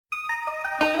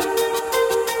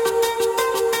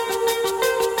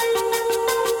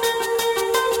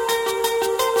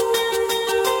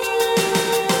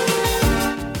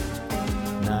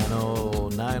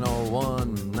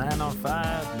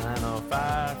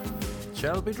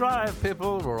Shelby Drive,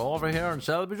 people. We're over here on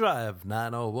Shelby Drive.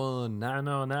 901,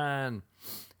 909.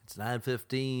 It's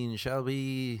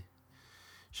 9:15.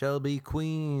 Shelby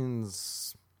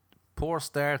Queens. Poor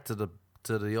start to the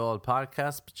old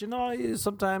podcast, but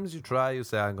sometimes you try. You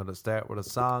say, I'm going to start with a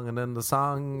song, and then the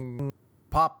song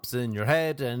pops in your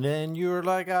head, and then you're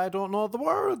like, I don't know the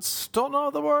words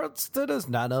to this.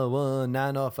 901,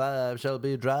 905,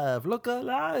 Shelby Drive. Look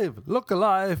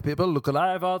alive, people. Look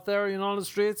alive out there, on the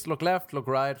streets. Look left, look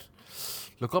right,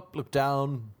 look up, look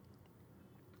down,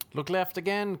 look left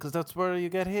again, because that's where you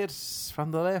get hit,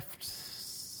 from the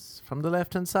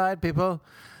left-hand side, people.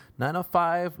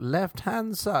 905,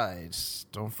 left-hand side.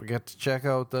 Don't forget to check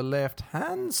out the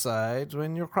left-hand side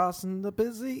when you're crossing the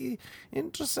busy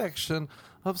intersection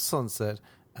of Sunset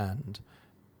and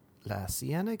La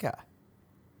Cienega.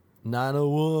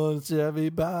 901, Chevy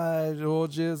by, oh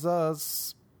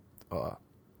Jesus. Oh,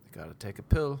 I gotta take a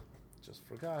pill. Just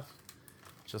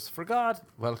forgot.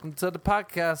 Welcome to the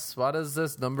podcast. What is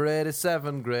this? Number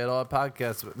 87, Great Old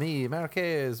Podcast with me,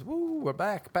 Marquez. Woo, we're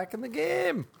back in the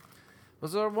game.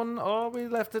 Was there one? Oh, we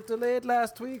left it delayed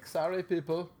last week. Sorry,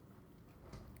 people.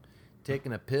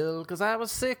 Taking a pill because I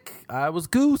was sick. I was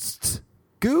goosed.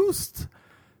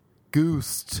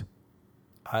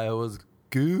 I was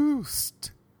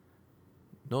goosed.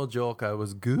 No joke, I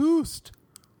was goosed.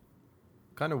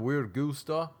 Kind of weird goose,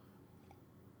 though.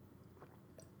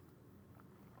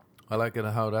 I like it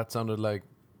how that sounded like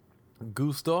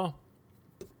Gusto.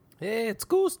 Hey, it's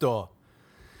Gusto.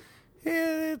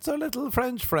 Hey, it's our little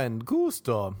French friend,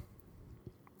 Gusto.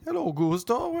 Hello,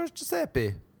 Gusto. Where's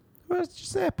Giuseppe?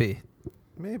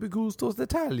 Maybe Gusto's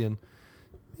Italian.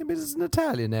 Maybe this is an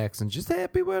Italian accent.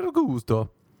 Giuseppe, where is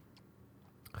Gusto?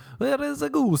 Where is a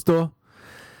Gusto?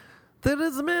 There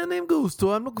is a man named Gusto.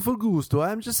 I'm looking for Gusto.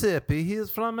 I'm Giuseppe. He is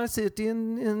from my city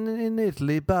in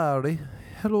Italy, Bari.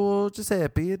 Hello,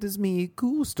 Giuseppe. It is me,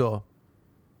 Gusto.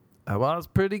 I was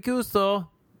pretty Gusto.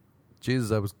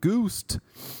 Jesus, I was goosed.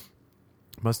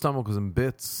 My stomach was in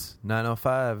bits.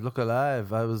 905, look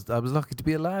alive. I was lucky to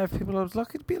be alive, people. I was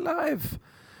lucky to be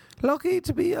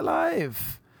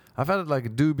alive. I've had like a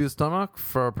dubious stomach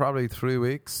for probably 3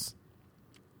 weeks.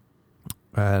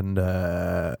 And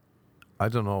I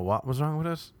don't know what was wrong with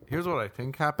it. Here's what I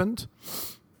think happened.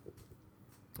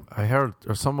 I heard,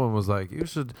 or someone was like, you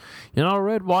should,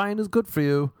 red wine is good for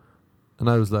you. And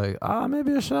I was like,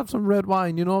 maybe I should have some red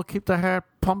wine, keep the heart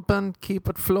pumping, keep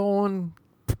it flowing,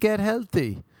 get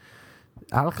healthy.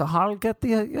 Alcohol, get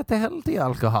the healthy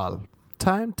alcohol.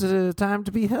 Time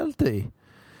to be healthy.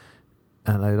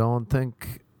 And I don't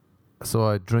think, so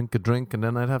I'd drink a drink and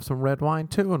then I'd have some red wine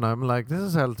too. And I'm like, this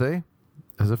is healthy.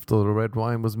 As if though the red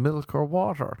wine was milk or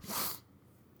water.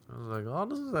 I was like,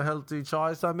 this is a healthy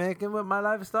choice I'm making with my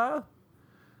lifestyle.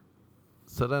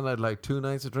 So then I'd like 2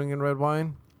 nights of drinking red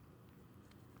wine.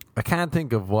 I can't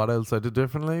think of what else I did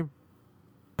differently.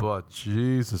 But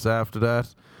Jesus, after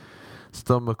that,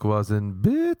 stomach was in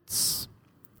bits.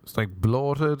 It's like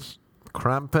bloated,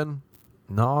 cramping,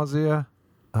 nausea.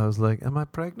 I was like, am I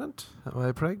pregnant?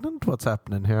 What's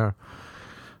happening here?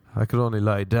 I could only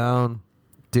lie down,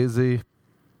 dizzy.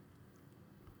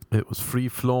 It was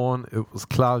free-flowing. It was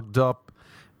clogged up.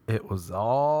 It was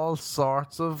all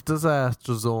sorts of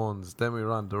disaster zones. Then we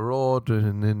were on the road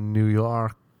in New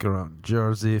York, around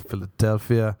Jersey,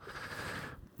 Philadelphia.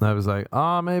 And I was like,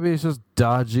 maybe it's just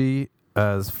dodgy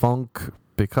as funk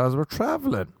because we're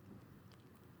traveling.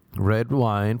 Red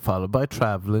wine followed by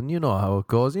traveling. You know how it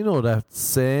goes. You know that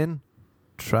saying,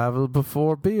 travel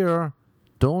before beer.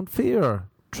 Don't fear.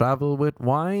 Travel with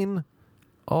wine.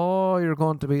 Oh, you're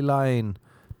going to be lying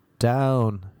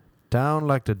down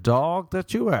like the dog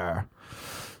that you are.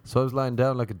 So I was lying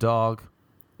down like a dog.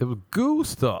 It was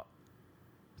goose though.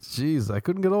 Jeez, I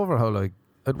couldn't get over how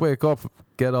I'd wake up,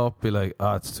 get up, be like,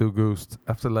 it's too goosed.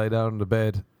 I have to lie down in the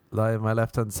bed, lie on my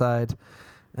left-hand side,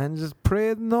 and just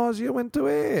pray the nausea went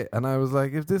away. And I was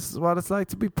like, if this is what it's like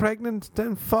to be pregnant,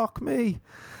 then fuck me.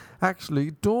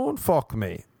 Actually, don't fuck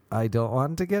me. I don't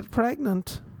want to get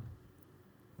pregnant.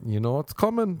 It's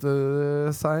coming.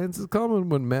 The science is coming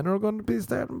when men are going to be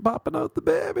starting popping out the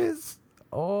babies.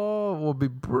 Oh, it will be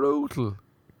brutal.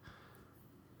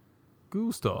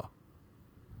 Gusto.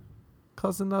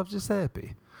 Cousin of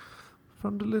Giuseppe,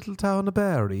 from the little town of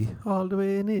Bari, all the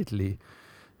way in Italy.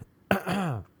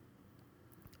 Yeah,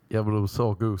 but it was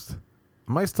so goose.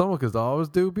 My stomach is always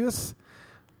dubious.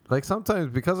 Like sometimes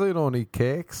because I don't eat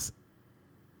cakes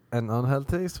and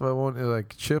unhealthy, so I won't eat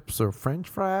like chips or French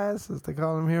fries, as they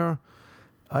call them here.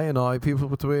 I annoy people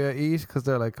with the way I eat because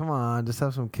they're like, come on, just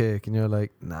have some cake. And you're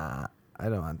like, nah, I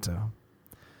don't want to.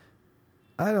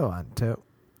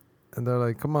 And they're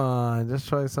like, come on, just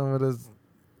try some of this,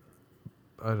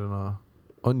 I don't know,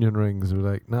 onion rings. We're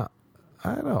like, no,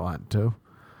 I don't want to.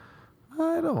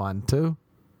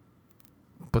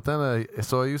 But then I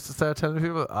used to start telling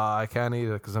people, I can't eat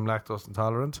it because I'm lactose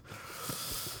intolerant.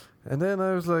 And then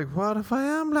I was like, what if I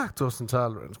am lactose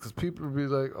intolerant? Because people would be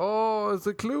like, oh, is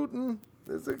it gluten?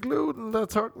 Is it gluten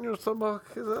that's hurting your stomach?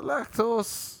 Is it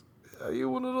lactose? Are you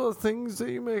one of those things that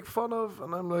you make fun of?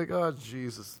 And I'm like, oh,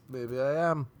 Jesus, maybe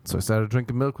I am. So I started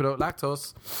drinking milk without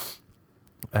lactose.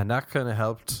 And that kind of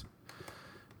helped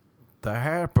the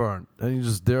heartburn. And you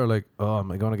just there like, oh,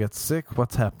 am I going to get sick?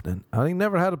 What's happening? I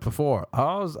never had it before.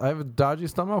 I have a dodgy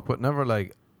stomach, but never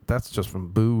like, that's just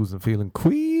from booze and feeling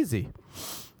queasy.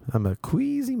 I'm a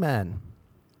queasy man.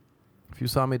 If you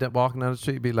saw me walking down the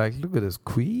street, you'd be like, look at this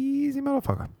queasy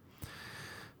motherfucker.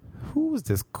 Who's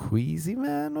this queasy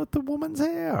man with the woman's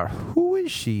hair? Who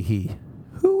is she, he?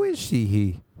 Who is she,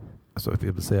 he? That's what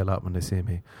people say a lot when they see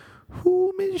me.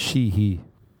 Whom is she, he?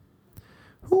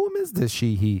 Whom is this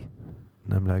she, he?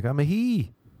 And I'm like, I'm a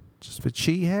he. Just with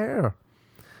she hair.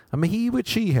 I'm a he with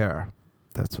she hair.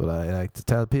 That's what I like to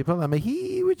tell people. I'm a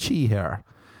he with she hair.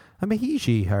 I'm a he,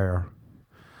 she hair.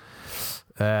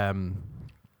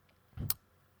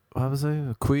 What was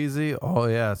I? Queasy? Oh,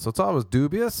 yeah. So it's always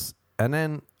dubious. And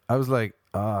then I was like,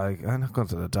 I'm not going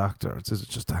to the doctor. It's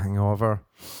just a hangover.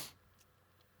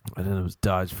 And then it was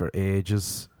dodged for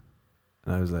ages.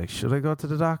 And I was like, should I go to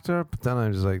the doctor? But then I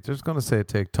was like, they're just going to say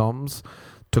take Tums.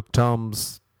 Took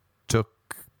Tums.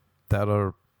 Took that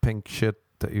other pink shit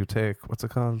that you take. What's it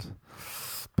called?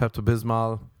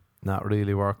 Pepto-Bismol. Not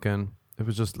really working. It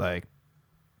was just like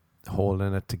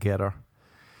holding it together.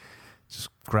 Just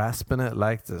grasping it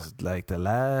like this, like the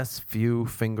last few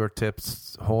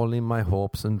fingertips, holding my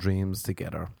hopes and dreams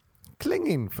together,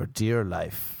 clinging for dear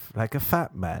life, like a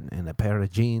fat man in a pair of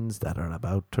jeans that are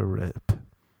about to rip.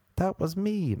 That was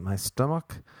me, my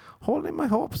stomach, holding my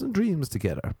hopes and dreams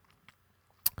together,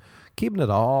 keeping it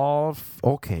all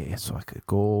okay, so I could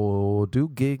go do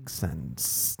gigs and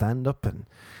stand up and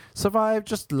survive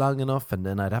just long enough, and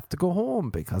then I'd have to go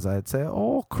home because I'd say,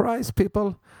 "Oh Christ,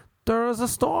 people! There's a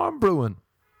storm brewing.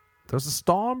 There's a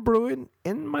storm brewing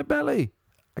in my belly.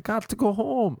 I got to go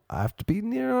home. I have to be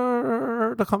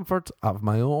near the comfort of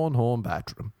my own home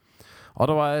bathroom.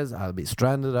 Otherwise, I'll be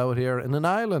stranded out here in an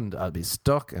island. I'll be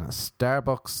stuck in a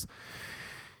Starbucks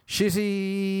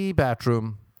shitty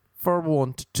bathroom for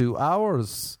 1 to 2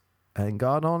 hours. And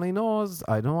God only knows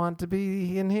I don't want to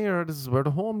be in here. This is where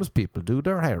the homeless people do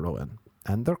their heroin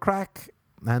and their crack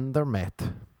and their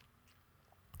meth."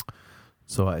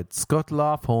 So I'd scuttle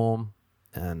off home,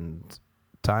 and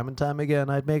time again,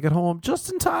 I'd make it home just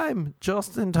in time.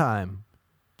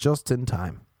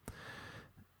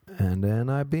 And then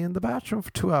I'd be in the bathroom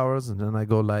for 2 hours, and then I'd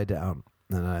go lie down,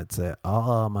 and I'd say,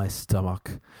 oh, my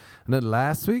stomach. And then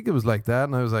last week, it was like that,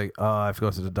 and I was like, oh, I have to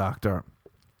go to the doctor.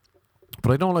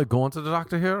 But I don't like going to the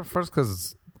doctor here, first because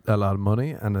it's a lot of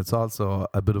money, and it's also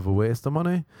a bit of a waste of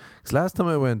money. Because last time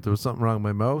I went, there was something wrong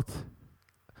with my mouth.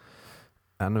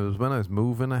 And it was when I was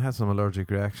moving, I had some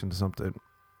allergic reaction to something.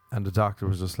 And the doctor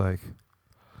was just like,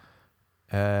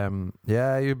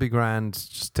 yeah, you'll be grand.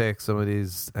 Just take some of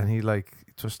these. And he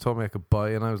just told me I could buy.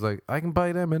 And I was like, I can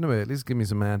buy them anyway. At least give me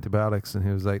some antibiotics. And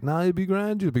he was like, nah, you'll be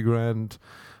grand. And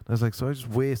I was like, so I just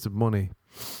wasted money.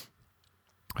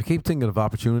 I keep thinking of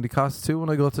opportunity costs too when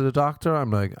I go to the doctor.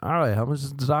 I'm like, all right, how much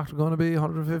is the doctor going to be?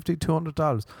 $150,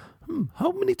 $200.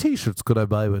 How many t-shirts could I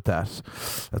buy with that?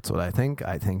 That's what I think.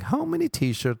 I think, how many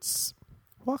t-shirts?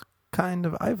 What kind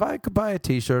of... If I could buy a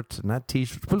t-shirt and that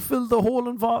t-shirt will fill the hole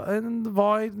in the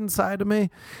void inside of me,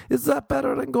 is that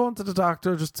better than going to the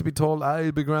doctor just to be told,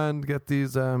 I'll be grand, get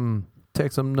these,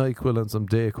 take some NyQuil and some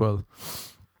DayQuil.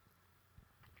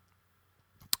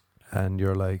 And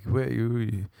you're like, wait,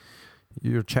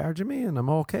 you're charging me and I'm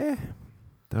okay?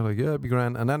 They're like, yeah, it'll be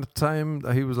grand. And at the time,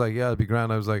 he was like, yeah, it'll be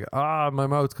grand. I was like, my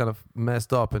mouth's kind of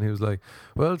messed up. And he was like,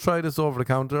 well, try this over the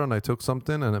counter. And I took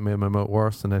something and it made my mouth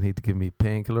worse. And then he had to give me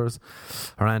painkillers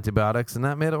or antibiotics. And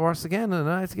that made it worse again. And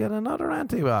I had to get another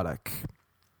antibiotic.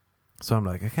 So I'm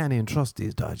like, I can't even trust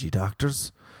these dodgy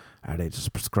doctors. Are they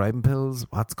just prescribing pills?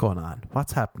 What's going on?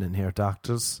 What's happening here,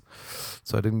 doctors?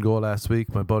 So I didn't go last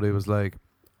week. My buddy was like,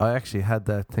 I actually had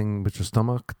that thing with your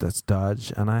stomach that's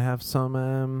dodge. And I have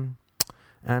some...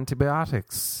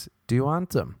 antibiotics. Do you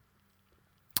want them?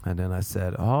 And then I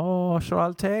said, oh, sure,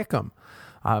 I'll take them.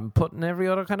 I'm putting every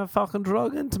other kind of fucking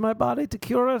drug into my body to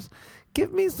cure it.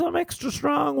 Give me some extra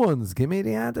strong ones. Give me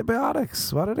the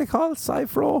antibiotics. What are they called?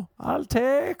 Cypro? I'll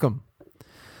take them.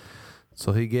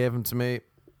 So he gave them to me.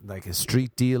 Like a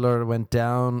street dealer went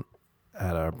down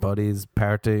at our buddy's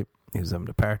party. He was having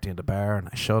a party in the bar, and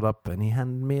I showed up, and he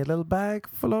handed me a little bag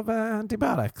full of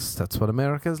antibiotics. That's what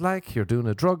America's like. You're doing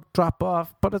a drug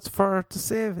drop-off, but it's to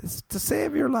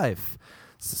save your life.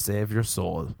 It's to save your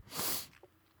soul.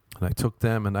 And I took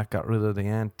them, and that got rid of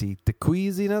the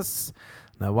queasiness.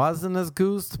 And I wasn't as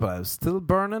goosed, but I was still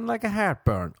burning like a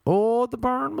heartburn. Oh, the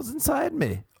burn was inside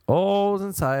me. Oh, it was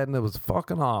inside, and it was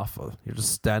fucking awful. You're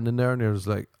just standing there, and you're just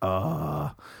like,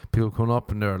 people come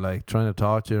up, and they're like trying to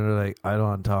talk to you, and they're like, I don't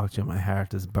want to talk to you, my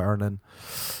heart is burning.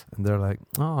 And they're like,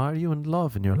 oh, are you in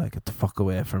love? And you're like, get the fuck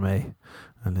away from me,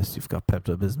 unless you've got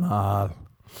Pepto-Bismol.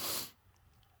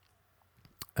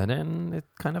 And then it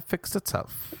kind of fixed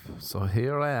itself. So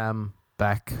here I am,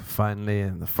 back finally,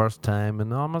 in the first time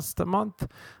in almost a month,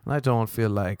 and I don't feel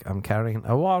like I'm carrying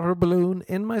a water balloon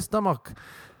in my stomach.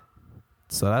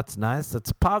 So that's nice.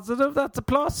 That's positive. That's a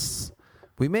plus.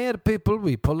 We made it, people.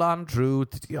 We pull on through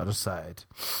to the other side.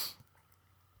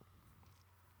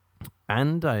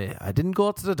 And I didn't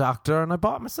go to the doctor, and I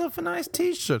bought myself a nice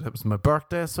T-shirt. It was my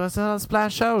birthday, so I said I'll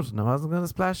splash out. And I wasn't going to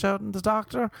splash out in the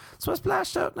doctor, so I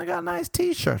splashed out, and I got a nice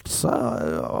T-shirt.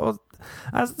 So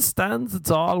as it stands, it's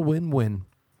all win-win.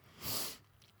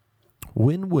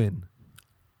 Win-win.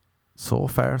 So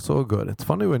far, so good. It's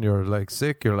funny when you're like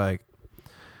sick, you're like,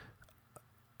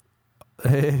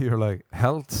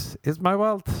 health is my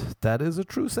wealth. That is a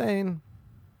true saying.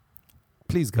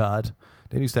 Please God.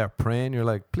 Then you start praying. You're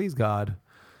like, please God.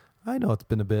 I know it's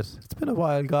been a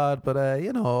while, God, but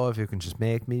if you can just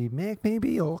make me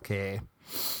be okay.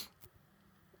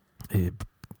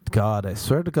 God, I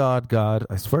swear to God,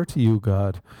 I swear to you,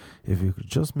 God, if you could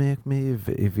just make me,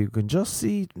 if you can just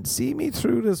see me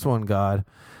through this one, God,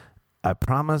 I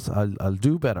promise I'll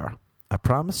do better. I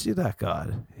promise you that,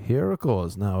 God. Here it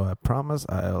goes. Now, I promise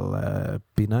I'll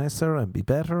be nicer and be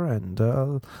better, and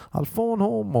I'll phone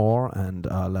home more, and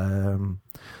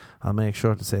I'll make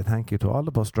sure to say thank you to all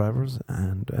the bus drivers,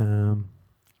 and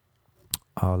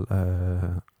I'll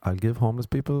give homeless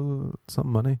people some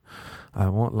money. I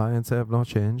won't lie and say I've no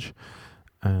change,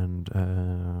 and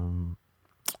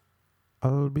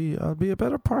I'll be a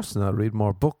better person. I'll read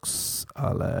more books.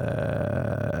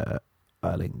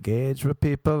 I'll engage with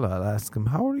people. I'll ask them,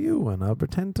 how are you? And I'll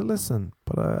pretend to listen.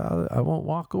 But I won't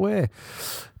walk away.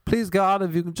 Please, God,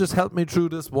 if you can just help me through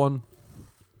this one.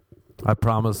 I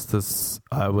promise this,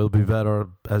 I will be better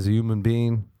as a human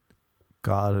being.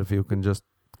 God, if you can just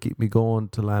keep me going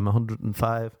till I'm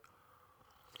 105.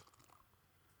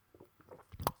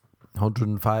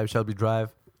 105 Shelby Drive.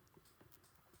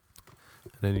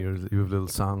 And then you have a little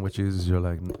song which is, you're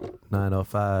like,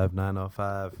 905,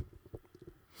 905.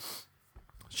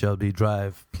 Shelby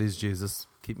Drive, please Jesus,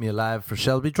 keep me alive for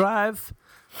Shelby Drive.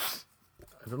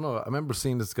 I don't know. I remember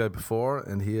seeing this guy before,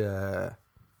 and he in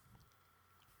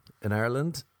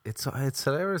Ireland. It's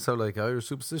hilarious how like Irish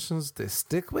superstitions, they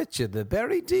stick with you. They're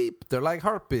very deep. They're like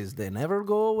herpes. They never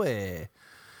go away.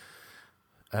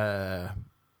 And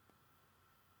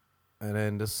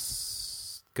then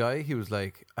this guy, he was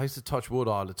like, I used to touch wood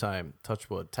all the time. Touch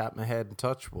wood, tap my head and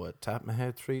touch wood. Tap my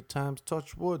head 3 times,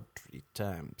 touch wood 3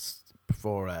 times.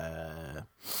 For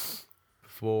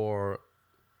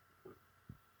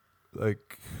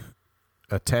like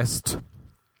a test,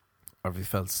 or if you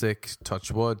felt sick,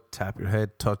 touch wood, tap your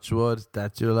head, touch wood.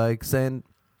 That you're like saying,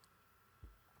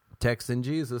 texting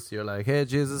Jesus. You're like, hey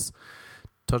Jesus,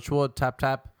 touch wood, tap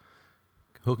tap,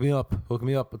 hook me up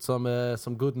with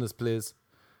some goodness, please.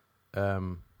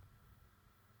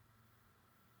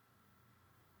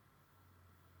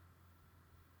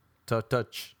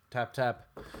 Touch. Tap, tap.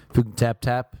 If you can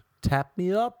tap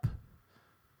me up.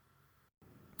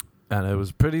 And it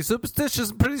was pretty superstitious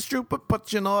and pretty stupid,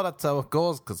 but you know, that's how it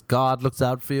goes, because God looks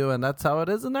out for you, and that's how it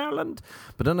is in Ireland.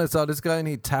 But then I saw this guy, and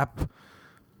he'd tap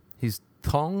his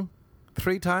tongue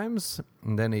 3 times,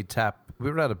 and then he'd tap.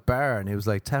 We were at a bar, and he was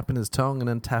like tapping his tongue and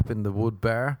then tapping the wood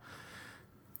bar.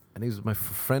 And he was my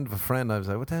friend of a friend. I was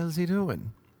like, what the hell is he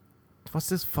doing? What's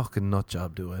this fucking nut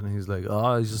job doing? And he's like,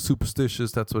 oh, he's just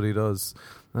superstitious, that's what he does.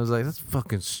 And I was like, that's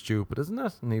fucking stupid, isn't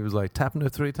it? And he was like tapping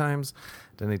it 3 times,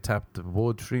 then he tapped the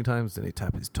wood 3 times, then he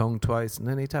tapped his tongue twice, and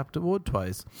then he tapped the wood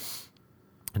twice.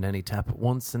 And then he tap it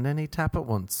once, and then he tap it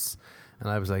once. And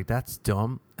I was like, that's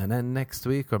dumb. And then next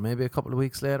week, or maybe a couple of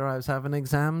weeks later, I was having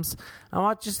exams. And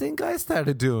what do you think I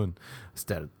started doing? I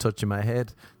started touching my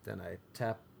head, then I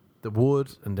tapped the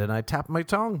wood, and then I tapped my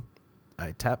tongue.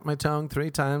 I tap my tongue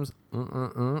 3 times.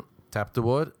 Tap the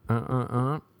wood.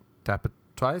 Tap it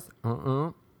twice.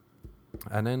 And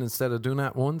then instead of doing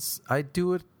that once, I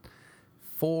do it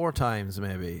 4 times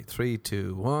maybe. 3,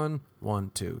 2, 1.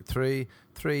 1, 2, 3.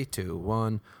 3, 2,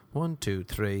 1. 1, 2,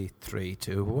 3. 3,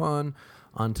 2, 1.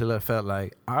 until I felt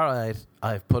like, all right,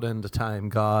 I've put in the time,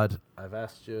 God. I've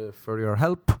asked you for your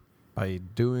help by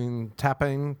doing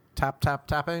tapping.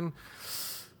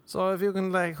 So if you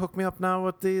can like hook me up now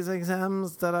with these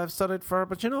exams that I've studied for,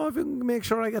 but if you can make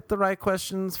sure I get the right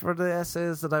questions for the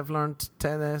essays that I've learned,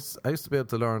 10 essays. I used to be able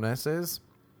to learn essays,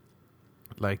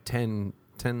 like 10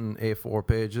 A4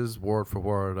 pages, word for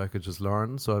word, I could just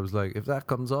learn. So I was like, if that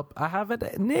comes up, I have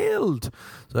it nailed.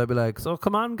 So I'd be like, so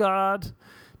come on, God,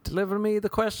 deliver me the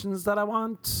questions that I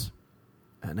want.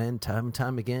 And then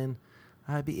time again,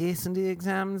 I'd be acing the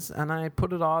exams, and I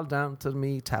put it all down to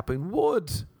me tapping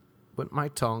wood with my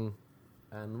tongue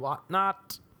and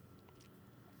whatnot.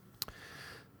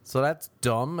 So that's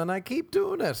dumb, and I keep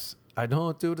doing it. I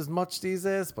don't do it as much these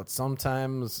days, but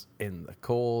sometimes in the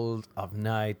cold of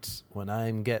night, when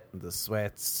I'm getting the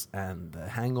sweats and the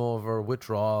hangover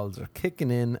withdrawals are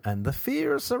kicking in and the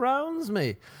fear surrounds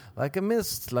me like a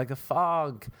mist, like a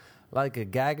fog, like a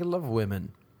gaggle of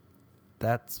women,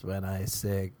 that's when I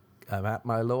say, I'm at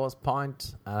my lowest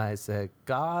point, and I say,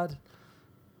 God,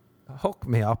 hook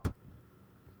me up.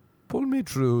 Pull me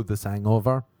through this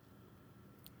hangover.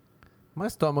 My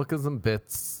stomach is in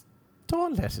bits.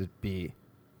 Don't let it be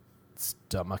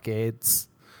stomach aids.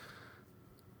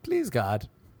 Please, God,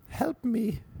 help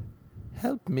me.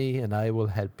 Help me, and I will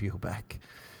help you back.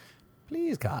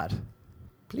 Please, God.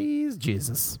 Please,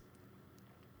 Jesus.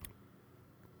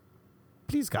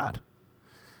 Please, God.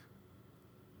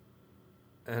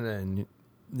 And then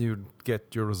you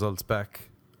get your results back.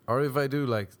 Or if I do,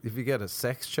 like, if you get a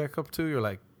sex checkup too, you're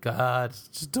like, God,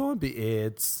 just don't be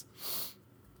AIDS.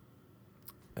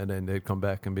 And then they'd come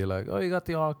back and be like, oh, you got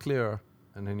the all clear.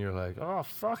 And then you're like, oh,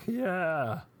 fuck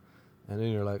yeah. And then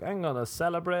you're like, I'm going to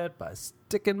celebrate by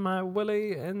sticking my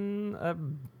willy in a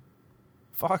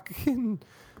fucking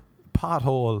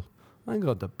pothole. I'm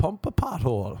going to pump a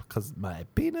pothole because my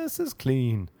penis is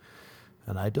clean.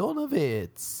 And I don't have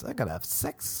AIDS. I'm going to have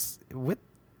sex with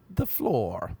the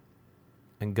floor.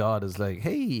 And God is like,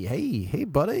 hey,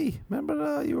 buddy.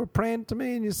 Remember you were praying to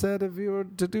me and you said if you were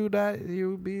to do that,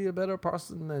 you would be a better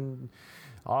person and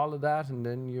all of that. And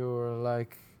then you were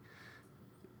like,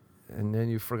 and then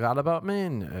you forgot about me.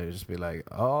 And I'd just be like,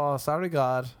 oh, sorry,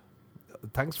 God.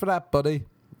 Thanks for that, buddy.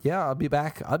 Yeah, I'll be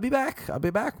back. I'll be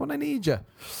back when I need you.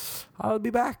 I'll be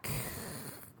back.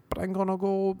 But I'm going to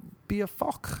go be a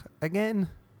fuck again.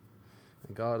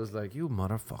 And God is like, you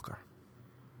motherfucker.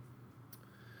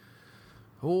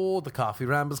 Oh, the coffee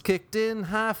rambles kicked in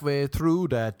halfway through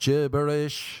that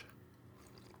gibberish.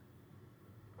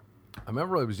 I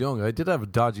remember I was young. I did have a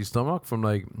dodgy stomach from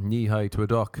like knee high to a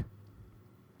duck.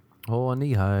 Oh,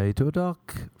 knee high to a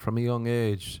duck from a young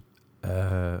age.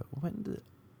 It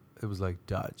was like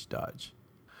dodge.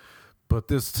 But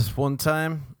this one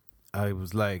time, I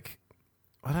was like,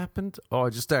 what happened? Oh, I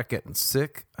just started getting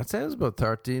sick. I'd say I was about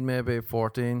 13, maybe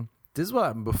 14. This is what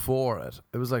happened before it.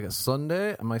 It was like a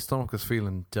Sunday and my stomach was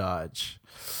feeling dodge.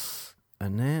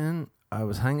 And then I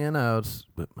was hanging out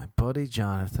with my buddy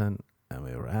Jonathan and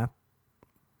we were at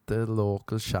the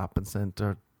local shopping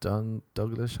centre,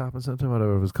 Douglas Shopping Centre,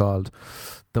 whatever it was called.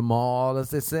 The mall, as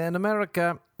they say in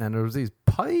America. And there was these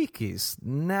pikeys,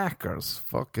 knackers,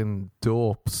 fucking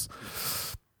dopes.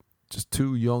 Just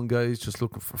two young guys just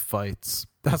looking for fights.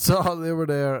 That's all they were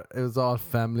there. It was all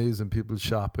families and people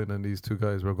shopping, and these two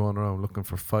guys were going around looking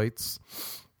for fights.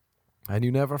 And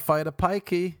you never fight a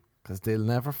pikey because they'll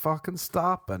never fucking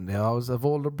stop, and they always have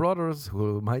older brothers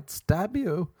who might stab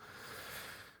you.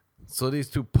 So these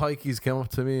two pikeys came up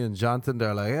to me and Jonathan,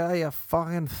 they're like, yeah, you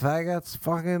fucking faggots,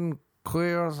 fucking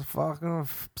queers, fucking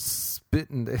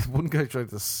spitting. One guy tried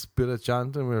to spit at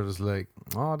Jonathan. We were just like,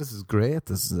 oh, this is great.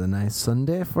 This is a nice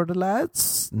Sunday for the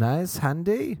lads. Nice,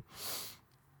 handy.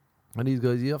 And these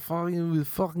guys, yeah, we'll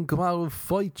fucking come out and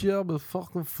fight you. We'll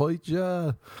fucking fight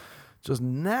you. Just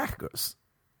knackers.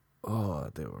 Oh,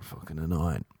 they were fucking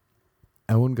annoying.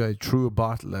 And one guy threw a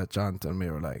bottle at Jonathan and we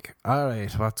were like, all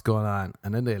right, what's going on?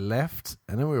 And then they left.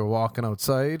 And then we were walking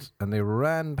outside and they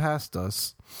ran past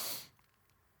us.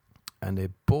 And they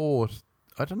both,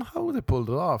 I don't know how they pulled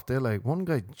it off. They like, one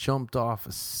guy jumped off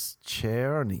a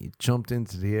chair and he jumped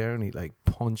into the air and he like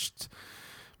punched,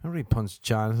 remember he punched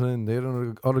Jonathan?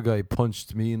 The other guy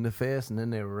punched me in the face and then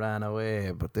they ran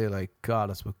away. But they like got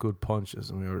us with good punches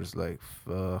and we were just like,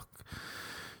 fuck.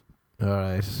 All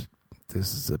right,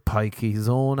 this is a pikey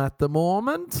zone at the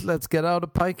moment. Let's get out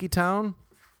of Pikey Town. And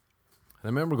I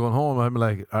remember going home, I'm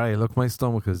like, all right, look, my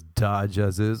stomach is dodgy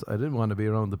as is. I didn't want to be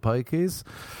around the pikeys.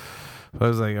 I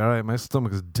was like, all right, my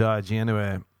stomach is dodgy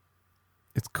anyway.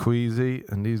 it's queasy,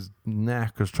 and these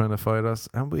knackers trying to fight us.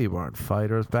 And we weren't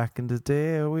fighters back in the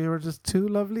day. We were just two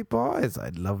lovely boys. I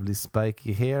had lovely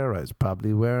spiky hair. I was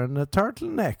probably wearing a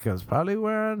turtleneck. I was probably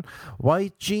wearing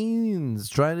white jeans,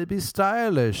 trying to be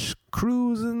stylish,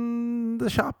 cruising the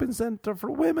shopping centre for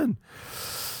women.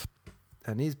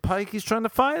 And these pikeys trying to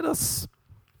fight us.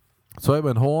 So I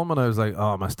went home and I was like,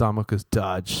 oh, my stomach is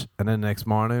dodge. And then next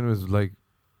morning it was like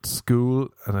school,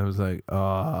 and I was like,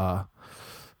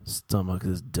 stomach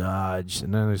is dodge.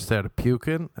 And then I started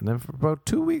puking, and then for about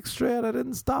 2 weeks straight I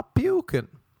didn't stop puking.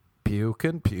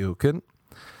 Puking.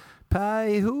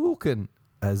 Pie hooking.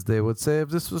 As they would say if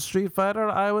this was Street Fighter,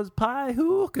 I was pie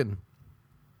hooking.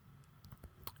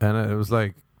 And it was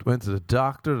like, went to the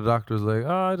doctor. The doctor was like,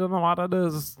 oh, I don't know what it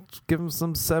is. Give him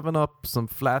some 7-Up, some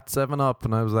flat 7-Up.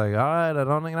 And I was like, all right, I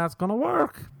don't think that's going to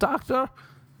work, doctor.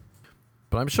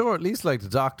 But I'm sure at least like the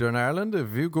doctor in Ireland,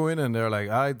 if you go in and they're like,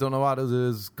 I don't know what it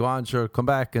is, go on, sure, come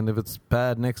back. And if it's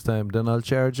bad next time, then I'll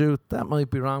charge you. That might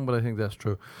be wrong, but I think that's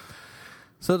true.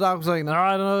 So the doctor's like, no,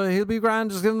 I don't know, he'll be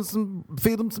grand. Just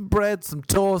feed him some bread, some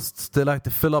toasts. They like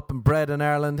to fill up in bread in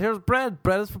Ireland. Here's bread.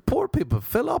 Bread is for poor people.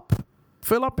 Fill up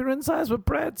your insides with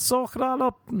bread, soak it all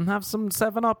up, and have some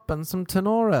 7-Up and some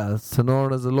Tenora.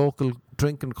 Tenora is a local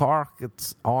drink in Cork.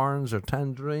 It's orange or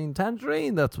tangerine.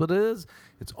 Tangerine, that's what it is.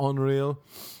 It's unreal.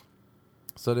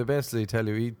 So they basically tell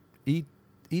you,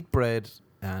 eat bread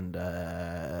and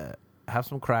have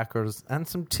some crackers and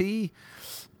some tea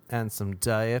and some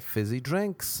diet fizzy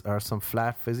drinks or some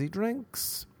flat fizzy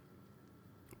drinks.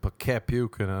 But kept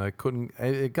puking, and I couldn't.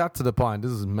 It got to the point.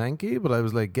 This is manky, but I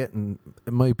was like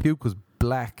my puke was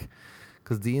black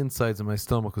because the insides of my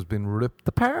stomach was being ripped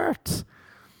apart.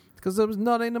 Because there was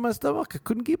nothing in my stomach. I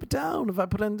couldn't keep it down. If I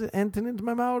put anything into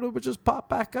my mouth, it would just pop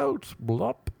back out.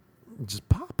 Blop. Just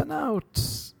popping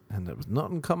out. And there was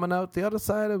nothing coming out the other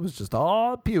side. It was just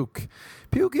all puke.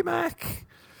 Pukey Mac.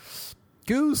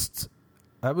 Goosed.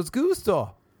 I was goosed,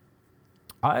 though.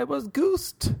 I was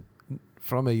goosed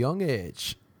from a young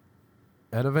age.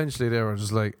 And eventually they were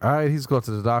just like, all right, he's got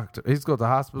to the doctor. He's got to the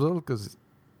hospital because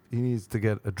he needs to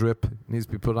get a drip. He needs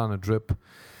to be put on a drip.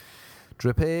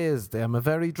 Drip haze. I'm a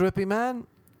very drippy man.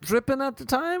 Dripping at the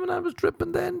time, and I was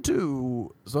dripping then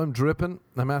too. So I'm dripping.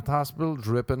 I'm at the hospital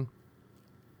dripping.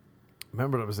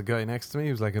 Remember, there was a guy next to me.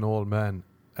 He was like an old man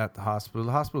at the hospital.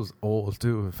 The hospital's old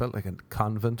too. It felt like a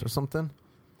convent or something.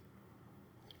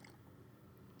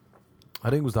 I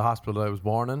think it was the hospital that I was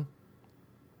born in.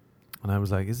 And I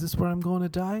was like, is this where I'm going to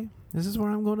die? Is this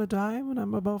where I'm going to die when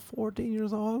I'm about 14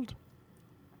 years old?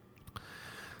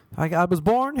 I was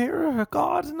born here,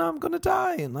 God, and I'm going to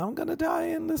die. And I'm going to die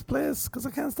in this place because I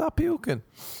can't stop puking.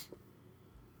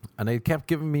 And they kept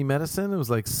giving me medicine. It was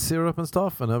like syrup and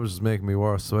stuff, and that was just making me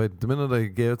worse. So the minute they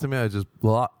gave it to me, I just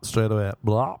blah, straight away,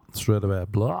 blah, straight away,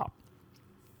 blah.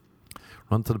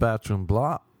 Run to the bathroom,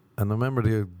 blah. And I remember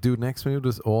the dude next to me,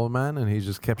 this old man, and he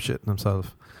just kept shitting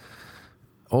himself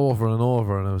over and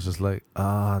over. And I was just like,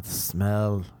 the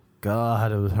smell.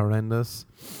 God, it was horrendous.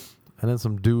 And then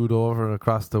some dude over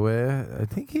across the way, I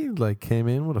think he like came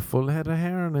in with a full head of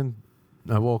hair, and then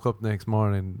I woke up next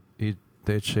morning,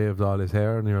 they'd shaved all his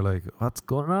hair, and you're like, what's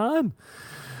going on?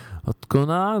 What's going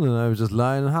on? And I was just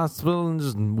lying in hospital and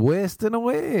just wasting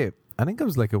away. I think I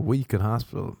was like a week in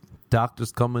hospital.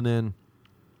 Doctors coming in,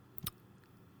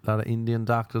 a lot of Indian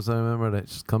doctors, I remember, they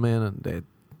just come in and they'd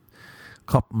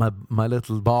cup my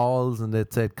little balls, and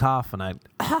they'd say cough, and I'd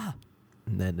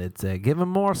and then they'd say give him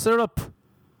more syrup.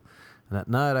 And at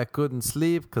night I couldn't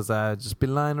sleep because I'd just be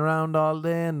lying around all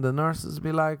day, and the nurses would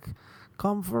be like,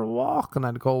 come for a walk. And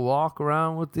I'd go walk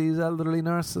around with these elderly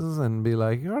nurses and be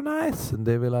like, you're nice. And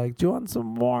they'd be like, do you want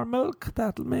some warm milk?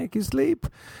 That'll make you sleep.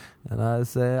 And I'd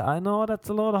say, I know that's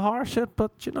a load of horseshit,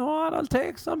 but you know what? I'll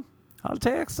take some. I'll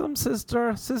take some,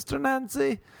 Sister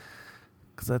Nancy.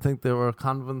 Because I think they were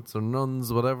convents or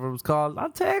nuns, whatever it was called. I'll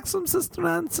take some, Sister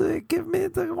Nancy. Give me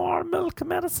the warm milk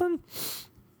medicine.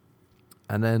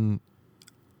 And then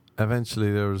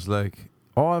eventually there was like,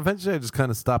 eventually I just kind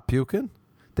of stopped puking.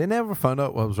 They never found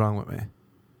out what was wrong with me.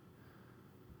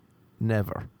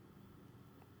 Never.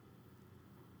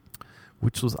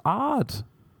 Which was odd.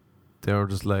 They were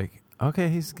just like, okay,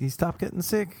 he stopped getting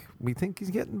sick. We think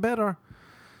he's getting better.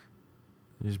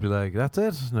 You just be like, that's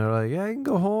it. And they're like, yeah, you can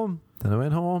go home. Then I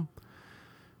went home.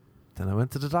 Then I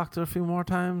went to the doctor a few more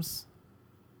times.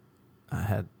 I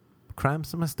had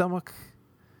cramps in my stomach.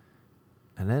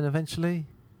 And then eventually,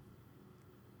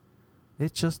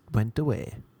 it just went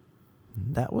away.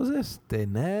 And that was it. They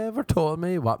never told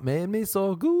me what made me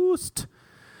so goosed.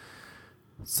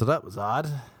 So that was odd.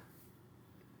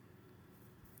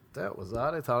 That was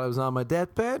odd. I thought I was on my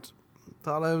deathbed.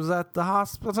 Thought I was at the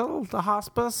hospital, the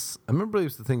hospice. I remember I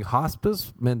used to think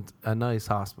hospice meant a nice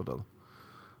hospital.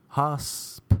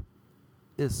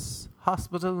 Is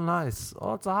hospital nice?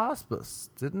 Oh, it's a hospice.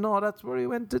 Didn't know that's where he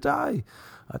went to die.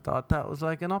 I thought that was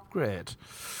like an upgrade.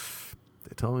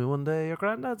 They told me one day, your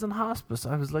granddad's in hospice.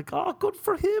 I was like, oh, good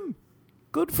for him.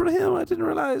 Good for him. I didn't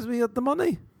realise we had the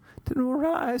money. Didn't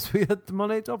realise we had the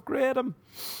money to upgrade him.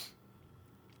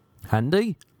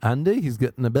 Andy, he's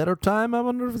getting a better time. I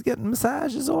wonder if he's getting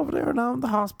massages over there now in the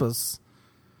hospice.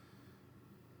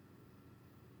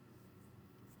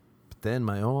 But then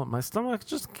my stomach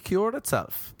just cured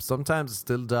itself. Sometimes it's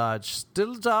still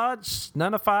dodge,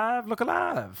 9 to 5, look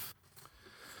alive.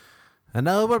 And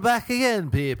now we're back again,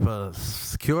 people.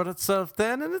 It's cured itself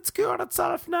then, and it's cured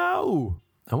itself now.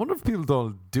 I wonder if people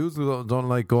don't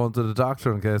like going to the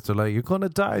doctor in case they're like, you're going to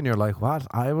die, and you're like, what?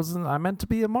 I meant to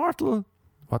be immortal.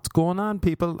 What's going on,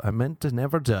 people? I meant to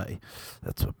never die.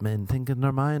 That's what men think in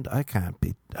their mind. I can't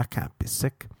be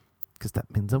sick, because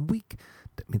that means I'm weak.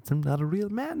 That means I'm not a real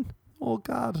man. Oh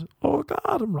God,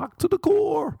 I'm rocked to the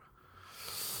core.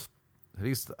 At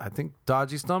least I think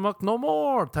dodgy stomach no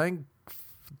more. Thank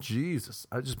Jesus.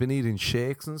 I've just been eating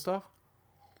shakes and stuff.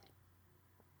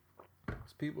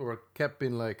 People were kept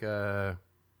being like, oh,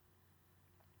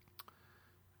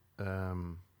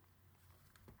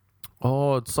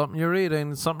 it's something you're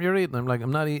eating. I'm like,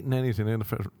 I'm not eating anything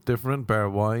different, bar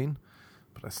wine.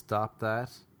 But I stopped that.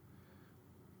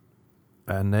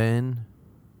 And then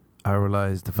I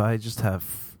realized if I just have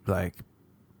like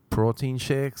protein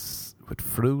shakes with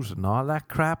fruit and all that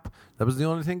crap, that was the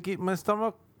only thing keeping my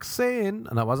stomach sane.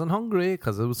 And I wasn't hungry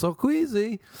because it was so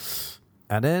queasy.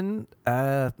 And then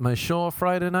at my show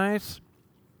Friday night,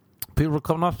 people were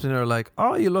coming up to me and they're like,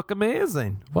 oh, you look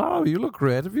amazing. Wow, you look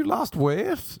great. Have you lost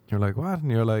weight? You're like, what? And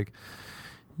you're like,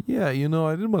 yeah, I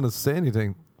didn't want to say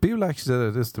anything. People actually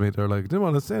said this to me. They're like, I didn't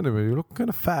want to say anything. You look kind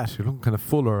of fat. You look kind of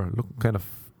fuller. You look kind of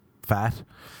fat.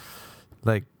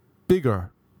 Like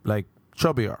bigger. Like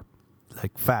chubbier.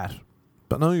 Like fat.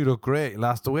 But now you look great. You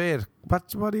lost the weight.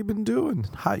 What have you been doing?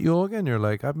 Hot yoga? And you're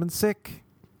like, I've been sick.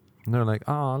 And they're like,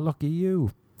 oh, lucky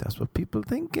you. That's what people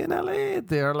think in LA.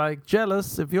 They're like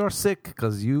jealous if you're sick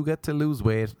because you get to lose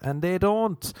weight and they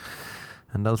don't.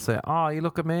 And they'll say, oh, you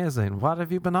look amazing. What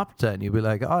have you been up to? And you'll be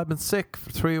like, oh, I've been sick for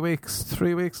 3 weeks.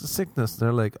 3 weeks of sickness. And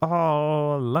they're like,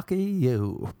 oh, lucky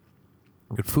you.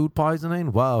 With food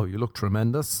poisoning? Wow, you look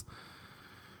tremendous.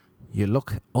 You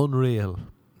look unreal.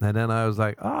 And then I was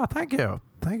like, oh, thank you.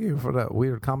 Thank you for that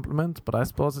weird compliment. But I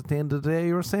suppose at the end of the day,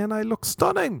 you were saying I look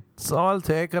stunning. So I'll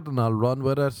take it and I'll run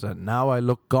with it. And now I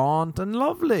look gaunt and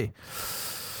lovely.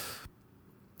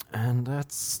 And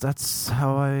that's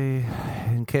how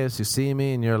in case you see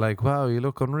me and you're like, wow, you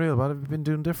look unreal. What have you been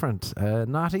doing different?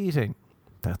 Not eating.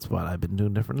 That's what I've been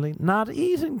doing differently. Not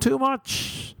eating too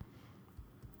much.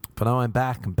 But now I'm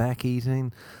back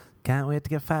eating. Can't wait to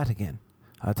get fat again.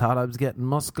 I thought I was getting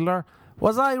muscular.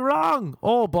 Was I wrong?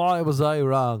 Oh boy, was I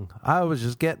wrong. I was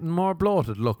just getting more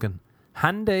bloated looking.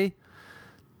 Handy.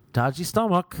 Dodgy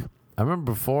stomach. I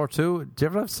remember before too. Did you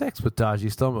ever have sex with dodgy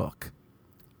stomach?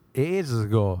 Ages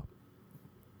ago.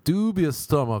 Dubious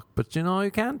stomach. But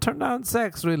you can't turn down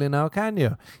sex really now, can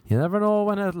you? You never know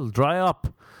when it'll dry up.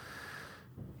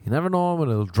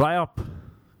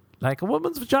 Like a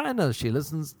woman's vagina. She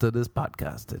listens to this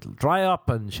podcast. It'll dry up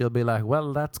and she'll be like,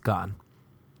 well, that's gone.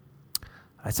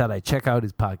 I said I'd check out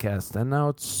his podcast, and now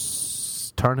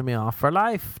it's turning me off for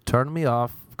life. Turning me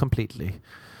off completely.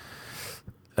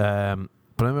 But I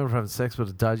remember having sex with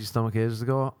a dodgy stomach ages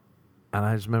ago, and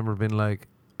I just remember being like,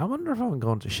 I wonder if I'm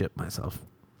going to shit myself.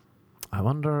 I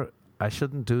wonder I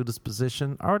shouldn't do this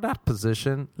position or that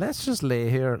position. Let's just lay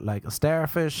here like a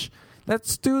starfish.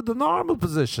 Let's do the normal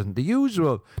position, the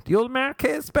usual, the old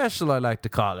Marquez special I like to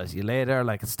call it. You lay there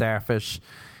like a starfish.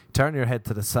 Turn your head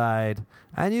to the side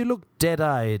and you look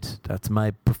dead-eyed. That's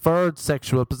my preferred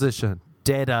sexual position.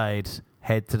 Dead-eyed,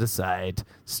 head to the side,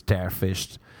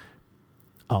 starfished.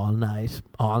 All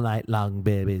night long,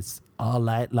 babies. All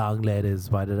night long,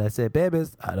 ladies. Why did I say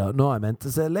babies? I don't know. I meant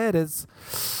to say ladies.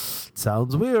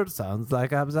 Sounds weird. Sounds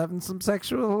like I was having some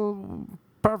sexual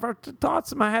perverted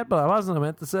thoughts in my head, but I wasn't. I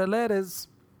meant to say ladies.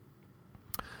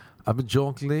 I've been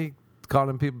jokingly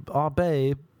calling people, oh,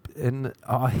 babe.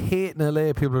 I hate in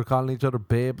LA people are calling each other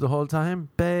babe the whole time.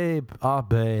 Babe,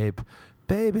 babe,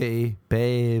 baby,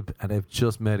 babe, and they've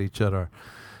just met each other.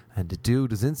 And the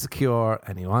dude is insecure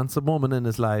and he wants a woman in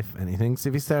his life, and he thinks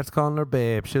if he starts calling her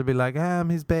babe, she'll be like, I'm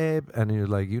his babe. And you're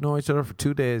like, you know each other for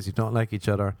 2 days, you don't like each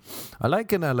other. I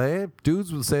like in LA,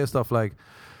 dudes will say stuff like,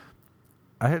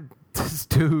 I heard this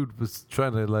dude was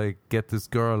trying to like get this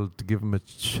girl to give him a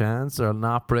chance or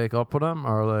not break up with him,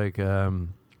 or like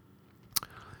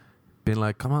being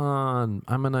like, come on,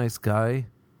 I'm a nice guy.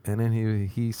 And then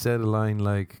he said a line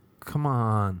like, come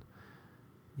on,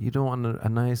 you don't want a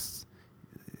nice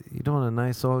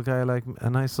old guy like, a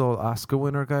nice old Oscar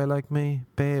winner guy like me?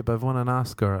 Babe, I've won an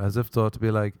Oscar. As if though to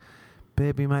be like,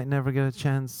 babe, you might never get a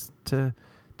chance to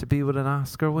be with an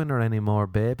Oscar winner anymore,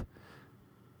 babe.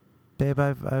 Babe,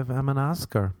 I'm an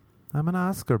Oscar. I'm an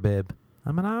Oscar, babe.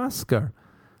 I'm an Oscar.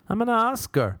 I'm an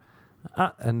Oscar.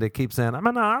 And they keep saying, I'm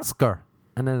an Oscar.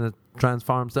 And then it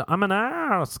transforms to, I'm an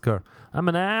Oscar. I'm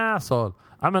an asshole.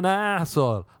 I'm an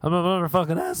asshole. I'm a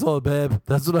motherfucking asshole, babe.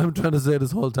 That's what I'm trying to say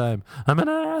this whole time. I'm an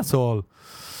asshole.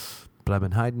 But I've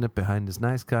been hiding it behind this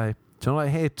nice guy. Do you know what I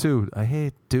hate too? I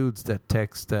hate dudes that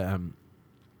text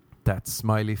that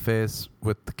smiley face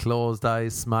with the closed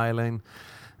eyes smiling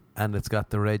and it's got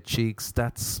the red cheeks.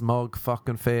 That smug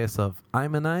fucking face of,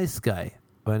 I'm a nice guy.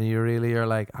 When you really are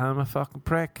like, I'm a fucking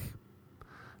prick.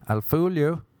 I'll fool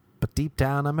you. But deep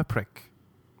down, I'm a prick.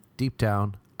 Deep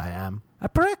down, I am a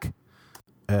prick.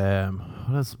 What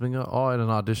else has been going on? I had an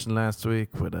audition last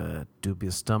week with a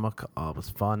Dubious Stomach. Oh, it was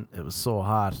fun. It was so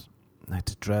hot. I had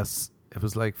to dress. It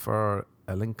was like for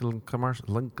a Lincoln commercial.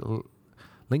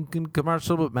 Lincoln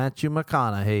commercial with Matthew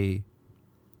McConaughey.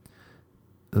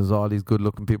 There's all these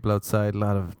good-looking people outside, a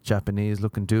lot of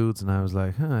Japanese-looking dudes, and I was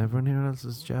like, everyone here else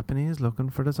is Japanese looking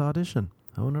for this audition.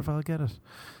 I wonder if I'll get it.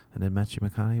 And then Matthew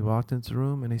McConaughey walked into the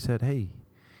room and he said, hey,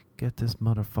 get this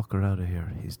motherfucker out of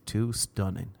here. He's too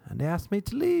stunning. And they asked me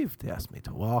to leave. They asked me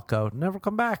to walk out and never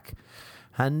come back.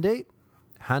 Handy.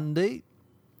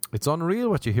 It's unreal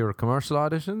what you hear at commercial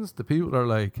auditions. The people are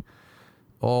like,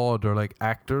 they're like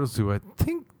actors who I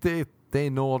think they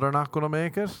know they're not going to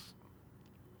make it.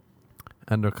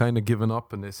 And they're kind of giving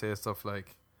up and they say stuff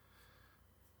like,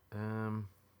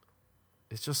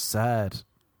 it's just sad.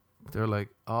 They're like,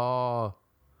 I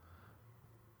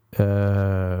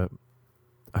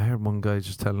heard one guy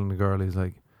just telling the girl, he's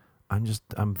like,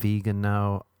 I'm vegan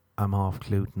now, I'm off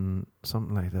gluten,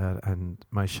 something like that, and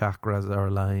my chakras are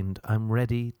aligned. I'm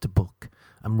ready to book.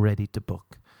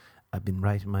 I've been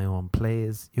writing my own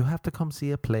plays. You have to come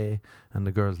see a play. And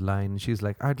the girl's lying. She's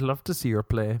like, I'd love to see your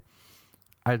play.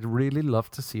 I'd really love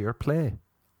to see your play.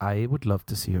 I would love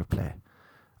to see your play.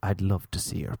 I'd love to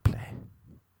see your play.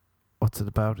 What's it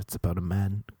about? It's about a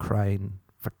man crying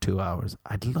for 2 hours.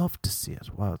 I'd love to see it.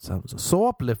 Wow, it sounds so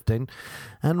uplifting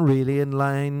and really in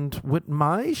line with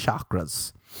my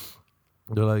chakras.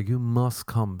 They're like, you must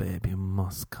come, babe. You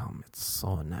must come. It's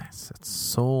so nice. It's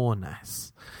so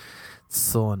nice.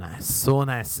 So nice. So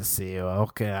nice to see you.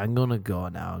 Okay, I'm going to go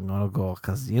now. I'm going to go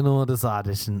because, this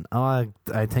audition, I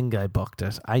think I booked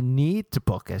it. I need to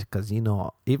book it because,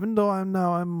 even though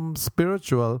I'm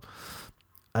spiritual,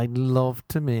 I'd love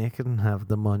to make it and have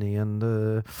the money and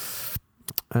the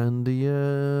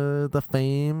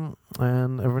fame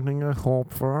and everything I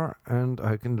hope for, and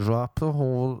I can drop the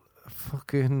whole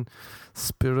fucking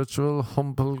spiritual,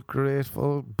 humble,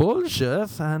 grateful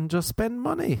bullshit and just spend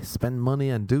money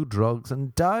and do drugs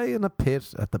and die in a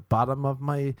pit at the bottom of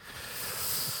my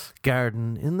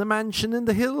garden in the mansion in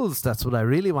the hills. That's what I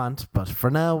really want. But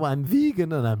for now, I'm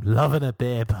vegan and I'm loving it,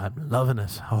 babe. I'm loving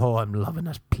it. Oh, I'm loving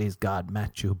it. Please, God,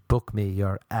 Matthew, book me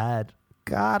your ad.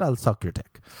 God, I'll suck your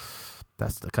dick.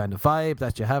 That's the kind of vibe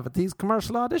that you have at these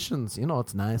commercial auditions.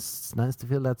 It's nice. It's nice to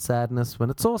feel that sadness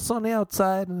when it's so sunny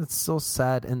outside and it's so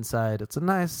sad inside. It's a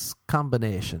nice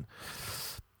combination.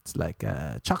 It's like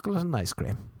chocolate and ice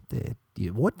cream.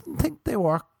 You wouldn't think they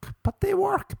work, but they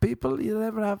work, people. You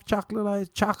never have chocolate ice,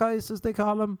 choc ice as they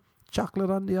call them.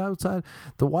 Chocolate on the outside,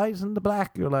 the white and the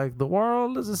black. You're like, the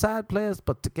world is a sad place,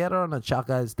 but together on a choc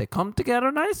ice, they come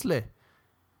together nicely.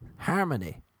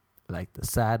 Harmony. Like the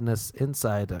sadness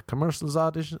inside a commercials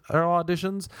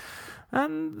auditions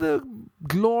and the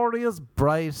glorious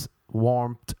bright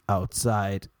warmth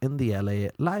outside in the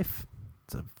LA life.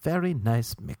 It's a very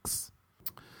nice mix.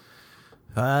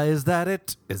 Is that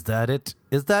it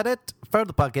for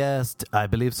the podcast? I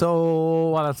believe so.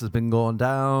 What else has been going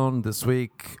down this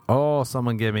week?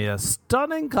 Someone gave me a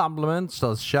stunning compliment,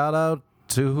 so shout out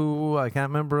to who I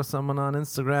can't remember. Someone on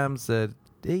Instagram said,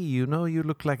 hey, you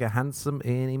look like a handsome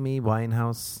Amy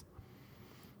Winehouse.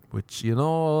 Which,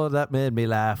 that made me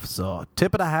laugh. So,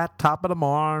 tip of the hat, top of the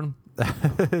morn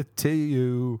to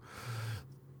you.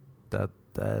 That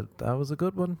was a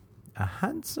good one. A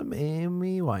handsome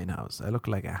Amy Winehouse. I look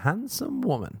like a handsome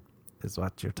woman, is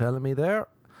what you're telling me there.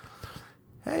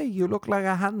 Hey, you look like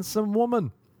a handsome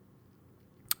woman.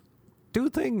 2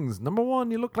 things. Number 1,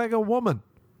 you look like a woman.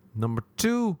 Number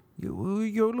 2,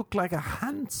 you look like a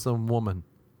handsome woman.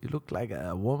 You look like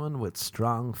a woman with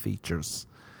strong features.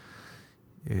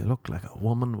 You look like a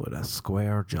woman with a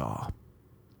square jaw.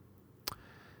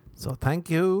 So thank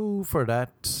you for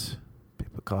that.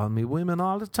 People call me women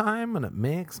all the time, and it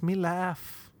makes me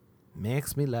laugh.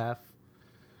 Makes me laugh.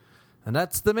 And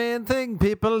that's the main thing,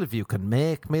 people. If you can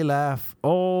make me laugh,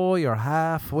 oh, you're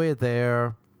halfway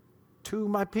there to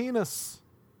my penis.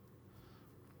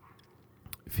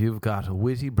 If you've got a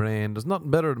witty brain, there's nothing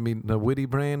better than a witty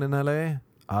brain in LA.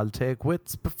 I'll take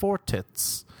wits before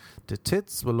tits. The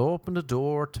tits will open the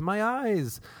door to my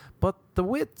eyes, but the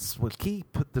wits will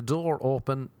keep the door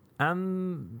open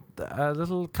and a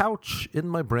little couch in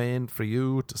my brain for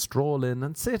you to stroll in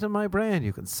and sit in my brain.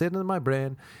 You can sit in my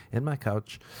brain, in my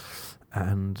couch,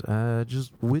 and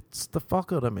just wits the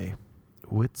fuck out of me.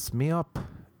 Wits me up.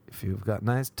 If you've got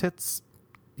nice tits,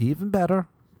 even better.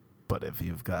 But if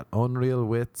you've got unreal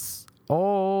wits,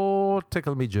 oh,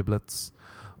 tickle me giblets.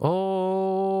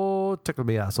 Oh, tickle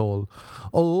me asshole.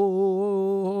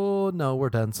 Oh, now we're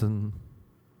dancing.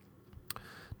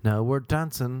 Now we're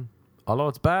dancing. Although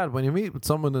it's bad when you meet with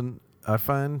someone, and I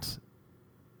find,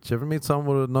 do you ever meet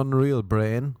someone with an unreal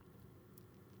brain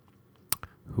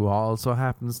who also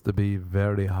happens to be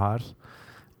very hot,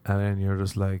 and then you're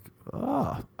just like,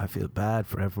 oh, I feel bad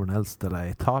for everyone else that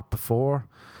I thought before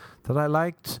that I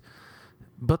liked,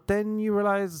 but then you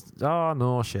realize, oh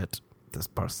no, shit, this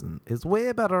person is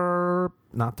way better.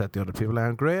 Not that the other people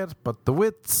aren't great, but the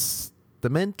wits, the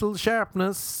mental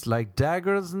sharpness, like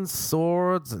daggers and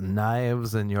swords and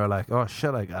knives, and you're like, oh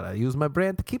shit, I gotta use my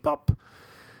brain to keep up.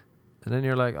 And then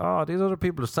you're like, oh, these other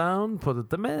people are sound, but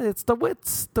it's the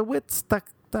wits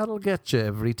that'll get you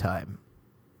every time.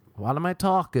 What am I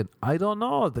talking? I don't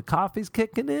know. The coffee's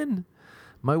kicking in.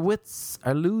 My wits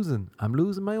are losing. I'm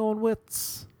losing my own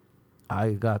wits.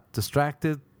 I got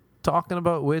distracted talking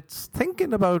about wits,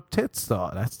 thinking about tits though.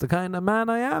 That's the kind of man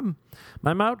I am.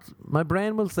 My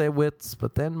brain will say wits,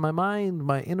 but then my mind,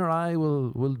 my inner eye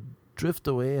will drift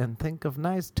away and think of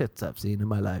nice tits I've seen in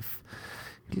my life.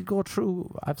 You'll go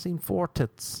through, I've seen 4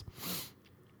 tits.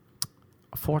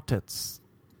 4 tits.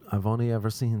 I've only ever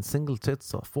seen single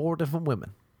tits of 4 different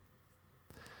women.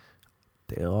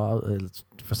 They all,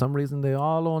 for some reason, they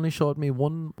all only showed me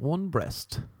one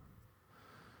breast.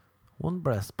 One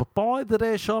breast. But boy, did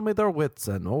they show me their wits.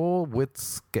 And oh,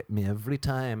 wits get me every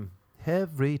time.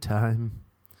 Every time.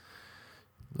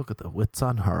 Look at the wits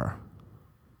on her.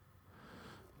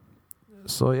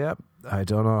 So, yeah, I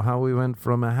don't know how we went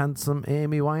from a handsome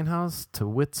Amy Winehouse to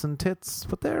wits and tits.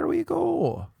 But there we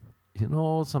go. You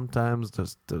know, sometimes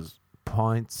there's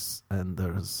points and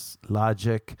there's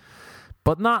logic.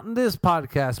 But not in this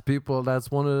podcast, people. That's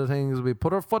one of the things we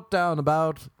put our foot down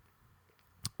about.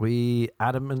 We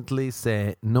adamantly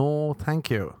say, no, thank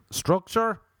you.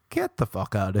 Structure, get the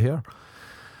fuck out of here.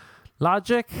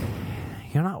 Logic,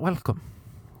 you're not welcome.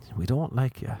 We don't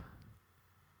like you.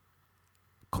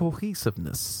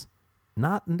 Cohesiveness,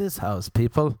 not in this house,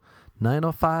 people.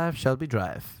 905 Shelby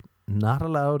Drive. Not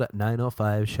allowed at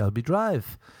 905 Shelby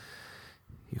Drive.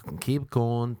 You can keep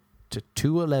going to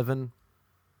 211.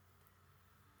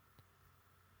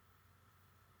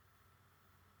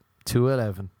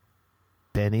 211.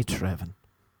 Benny Trevin.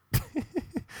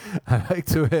 I like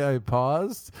the way I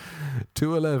paused.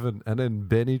 211, and then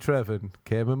Benny Trevin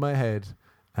came in my head,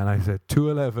 and I said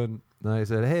 211, and I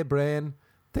said, hey brain,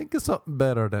 think of something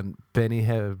better than Benny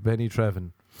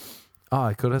Trevin. Oh,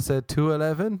 I could have said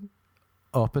 211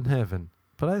 up in heaven,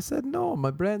 but I said no.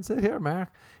 My brain said, here Mark,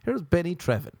 here's Benny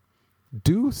Trevin.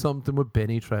 Do something with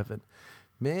Benny Trevin.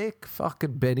 Make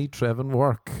fucking Benny Trevin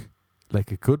work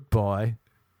like a good boy.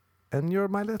 And you're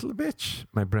my little bitch,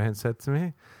 my brain said to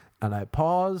me. And I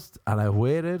paused, and I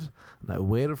waited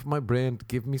for my brain to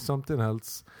give me something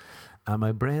else. And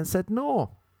my brain said,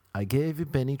 no, I gave you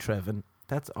Benny Trevin.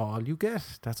 That's all you get.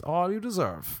 That's all you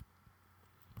deserve.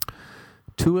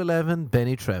 211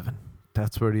 Benny Trevin.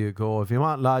 That's where you go. If you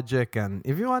want logic and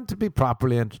if you want to be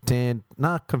properly entertained,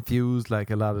 not confused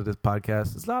like a lot of this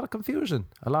podcast. There's a lot of confusion.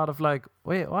 A lot of like,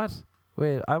 wait, what?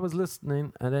 Wait, I was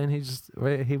listening, and then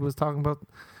he was talking about...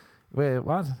 Wait,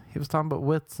 what? He was talking about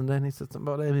wits, and then he said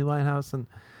something about Amy Winehouse, and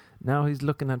now he's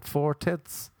looking at 4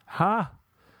 tits. Ha!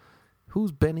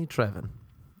 Who's Benny Trevin?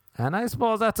 And I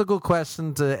suppose that's a good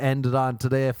question to end it on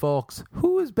today, folks.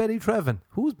 Who is Benny Trevin?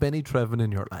 Who's Benny Trevin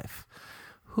in your life?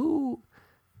 Who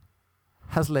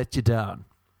has let you down?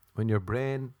 When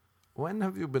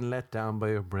have you been let down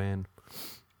by your brain?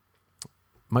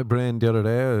 My brain the other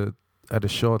day, I had a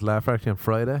show at Laugh Factory on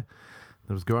Friday.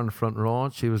 There was a girl in the front row,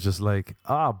 and she was just like,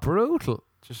 brutal.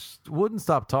 Just wouldn't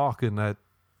stop talking.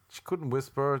 She couldn't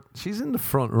whisper. She's in the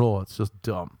front row. It's just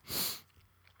dumb.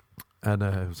 And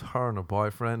it was her and her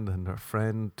boyfriend and her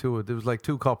friend too. There was like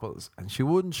two couples, and she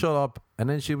wouldn't shut up. And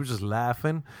then she was just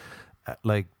laughing at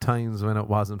like times when it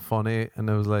wasn't funny. And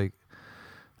I was like,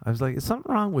 is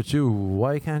something wrong with you?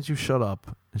 Why can't you shut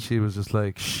up? And she was just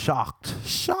like shocked.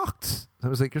 I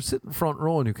was like, you're sitting front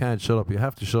row and you can't shut up. You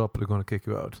have to shut up or they're going to kick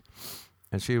you out.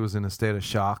 And she was in a state of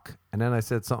shock. And then I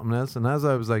said something else. And as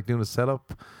I was like doing the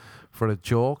setup for the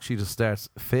joke, she just starts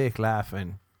fake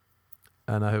laughing.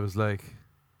 And I was like,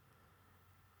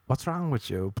 what's wrong with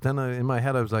you? But then in my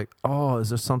head I was like, oh, is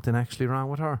there something actually wrong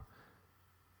with her?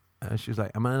 And she was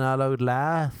like, am I not allowed to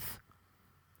laugh?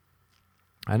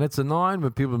 And it's annoying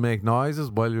when people make noises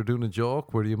while you're doing a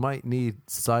joke where you might need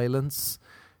silence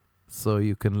so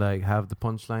you can like have the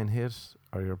punchline hit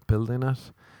or you're building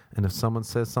it. And if someone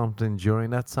says something during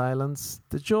that silence,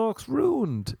 the joke's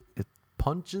ruined. It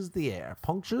punches the air,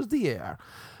 punctures the air,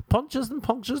 punches and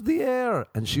punctures the air.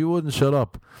 And she wouldn't shut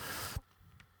up.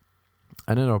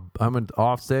 And then I went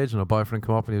off stage and her boyfriend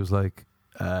came up and he was like,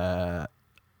 I'm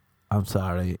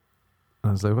sorry. And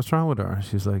I was like, what's wrong with her?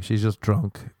 She's like, she's just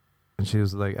drunk. And she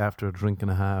was like, after a drink and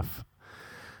a half.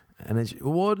 And then she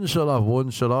wouldn't shut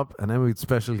up. And then we had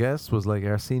special guest was like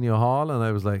Arsenio Hall. And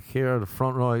I was like, here, the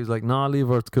front row. He's like, nah, leave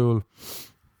her, it's cool.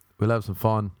 We'll have some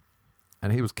fun.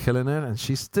 And he was killing it. And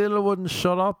she still wouldn't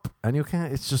shut up. And you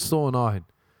can't, it's just so annoying.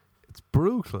 It's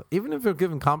brutal. Even if you're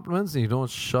giving compliments and you don't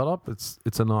shut up, it's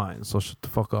annoying. So shut the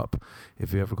fuck up.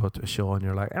 If you ever go to a show and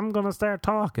you're like, I'm going to start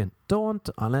talking. Don't,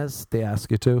 unless they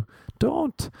ask you to.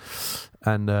 Don't.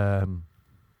 And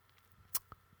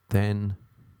then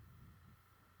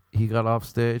he got off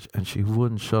stage and she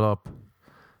wouldn't shut up.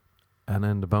 And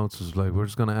then the bouncer was like, we're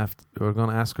going to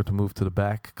ask her to move to the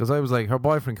back. Because I was like, her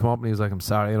boyfriend came up and he was like, I'm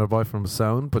sorry. And her boyfriend was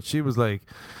sound. But she was like,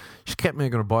 she kept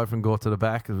making her boyfriend go to the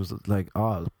back. It was like,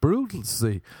 oh, it's brutal to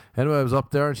see. Anyway, I was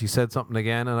up there and she said something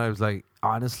again. And I was like,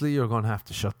 honestly, you're going to have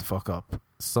to shut the fuck up.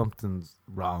 Something's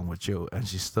wrong with you. And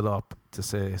she stood up to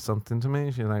say something to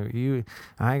me. She's like,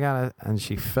 I got it. And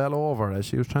she fell over as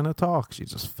she was trying to talk. She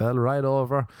just fell right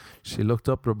over. She looked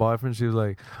up at her boyfriend. She was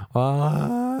like,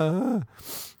 ah.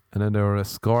 And then they were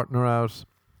escorting her out.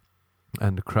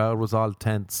 And the crowd was all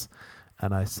tense.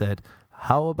 And I said,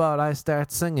 how about I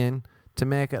start singing to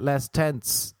make it less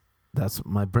tense? That's what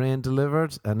my brain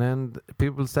delivered. And then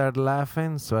people started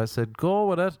laughing. So I said, go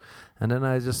with it. And then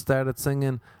I just started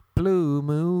singing, Blue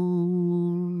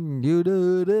Moon, you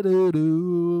do do do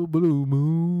do, Blue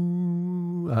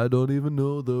Moon. I don't even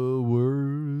know the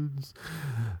words.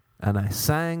 And I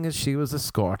sang as she was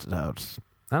escorted out.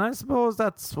 And I suppose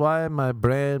that's why my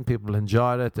brain, people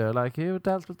enjoyed it. They're like, you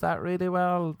dealt with that really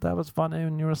well. That was funny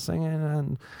when you were singing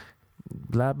and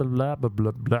blah, blah, blah, blah,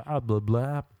 blah, blah, blah,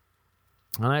 blah.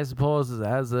 And I suppose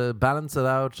as a balance it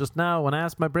out, just now when I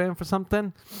asked my brain for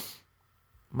something,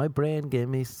 my brain gave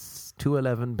me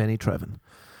 211 Benny Trevin.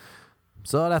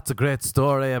 So that's a great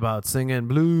story about singing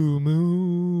Blue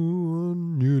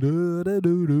Moon, you do do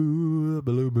do,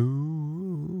 Blue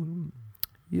Moon.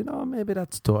 You know, maybe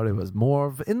that story was more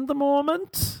of in the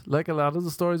moment, like a lot of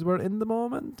the stories were in the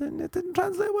moment, and it didn't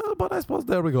translate well, but I suppose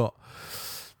there we go.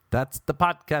 That's the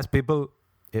podcast, people.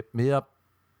 Hit me up.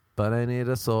 But any of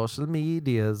the social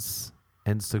medias,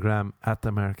 Instagram at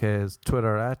the Marquez,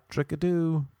 Twitter at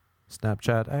Trickadoo,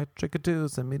 Snapchat at Trickadoo,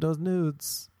 send me those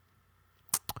nudes.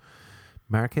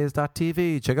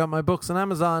 Marquez.tv, check out my books on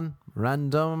Amazon,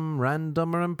 Random,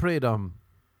 Randomer and Predom.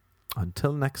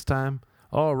 Until next time.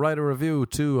 Oh, write a review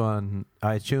too on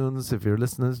iTunes if you're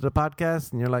listening to the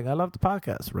podcast and you're like, I love the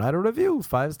podcast. Write a review,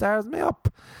 5 stars me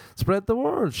up. Spread the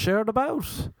word, share it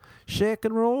about, shake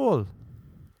and roll.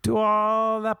 Do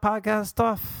all that podcast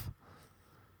stuff.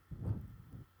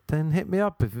 Then hit me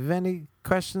up if you have any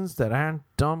questions that aren't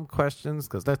dumb questions,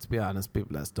 because let's be honest,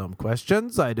 people ask dumb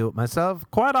questions. I do it myself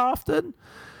quite often.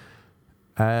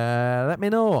 Let me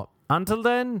know. Until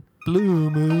then, Blue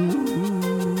Moon.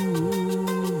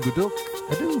 Good luck.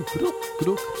 Adieu. Good luck. Good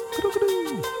luck. Good luck.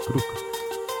 Good luck.